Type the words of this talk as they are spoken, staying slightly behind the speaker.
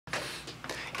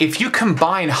If you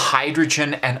combine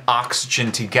hydrogen and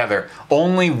oxygen together,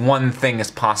 only one thing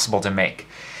is possible to make.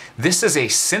 This is a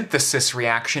synthesis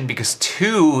reaction because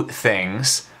two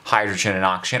things, hydrogen and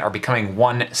oxygen, are becoming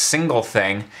one single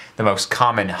thing, the most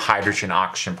common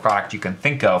hydrogen-oxygen product you can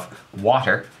think of,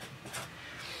 water.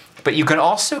 But you can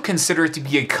also consider it to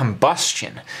be a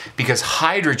combustion because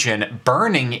hydrogen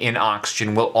burning in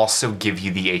oxygen will also give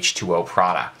you the H2O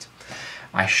product.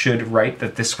 I should write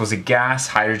that this was a gas.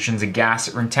 Hydrogen's a gas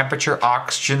at room temperature.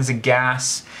 Oxygen's a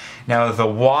gas. Now the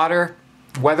water,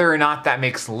 whether or not that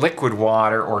makes liquid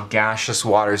water or gaseous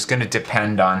water is going to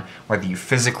depend on whether you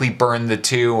physically burn the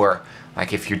two or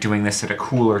like if you're doing this at a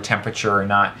cooler temperature or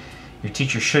not. Your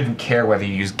teacher shouldn't care whether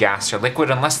you use gas or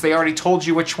liquid unless they already told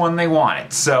you which one they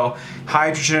wanted. So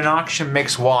hydrogen and oxygen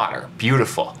makes water.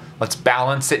 Beautiful. Let's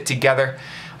balance it together.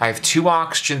 I have two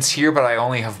oxygens here, but I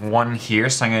only have one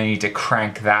here, so I'm going to need to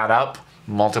crank that up,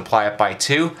 multiply it by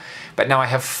 2. But now I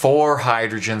have 4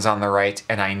 hydrogens on the right,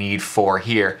 and I need 4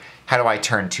 here. How do I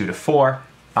turn 2 to 4?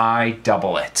 I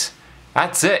double it.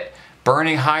 That's it.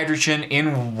 Burning hydrogen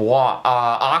in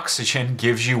oxygen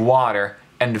gives you water.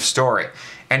 End of story.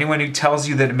 Anyone who tells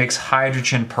you that it makes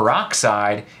hydrogen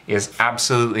peroxide is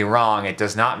absolutely wrong. It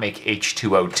does not make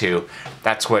H2O2.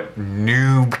 That's what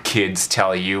noob kids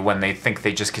tell you when they think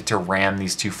they just get to ram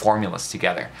these two formulas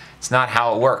together. It's not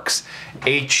how it works.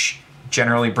 H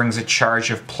generally brings a charge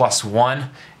of +1,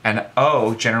 and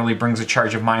O generally brings a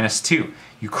charge of -2.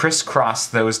 You crisscross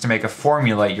those to make a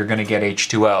formula, you're going to get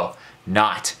H2O,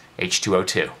 not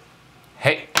H2O2.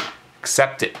 Hey,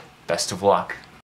 accept it. Best of luck.